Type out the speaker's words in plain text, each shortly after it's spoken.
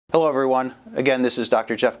Hello everyone. Again, this is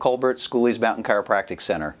Dr. Jeff Culbert, Schooley's Mountain Chiropractic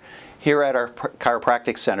Center. Here at our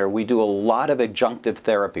chiropractic center, we do a lot of adjunctive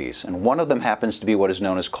therapies, and one of them happens to be what is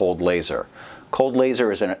known as cold laser. Cold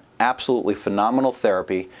laser is an absolutely phenomenal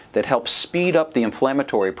therapy that helps speed up the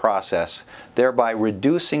inflammatory process, thereby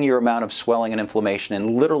reducing your amount of swelling and inflammation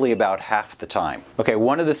in literally about half the time. Okay,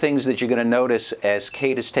 one of the things that you're going to notice as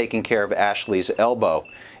Kate is taking care of Ashley's elbow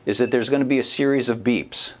is that there's going to be a series of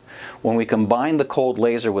beeps. When we combine the cold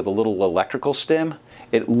laser with a little electrical stim,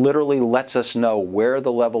 it literally lets us know where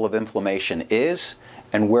the level of inflammation is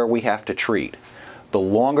and where we have to treat. The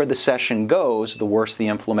longer the session goes, the worse the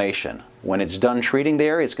inflammation. When it's done treating the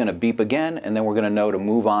area, it's going to beep again, and then we're going to know to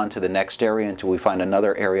move on to the next area until we find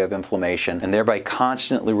another area of inflammation, and thereby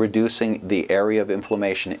constantly reducing the area of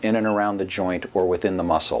inflammation in and around the joint or within the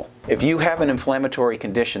muscle. If you have an inflammatory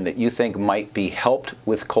condition that you think might be helped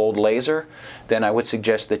with cold laser, then I would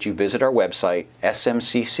suggest that you visit our website,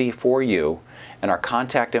 SMCC4U, and our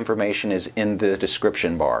contact information is in the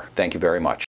description bar. Thank you very much.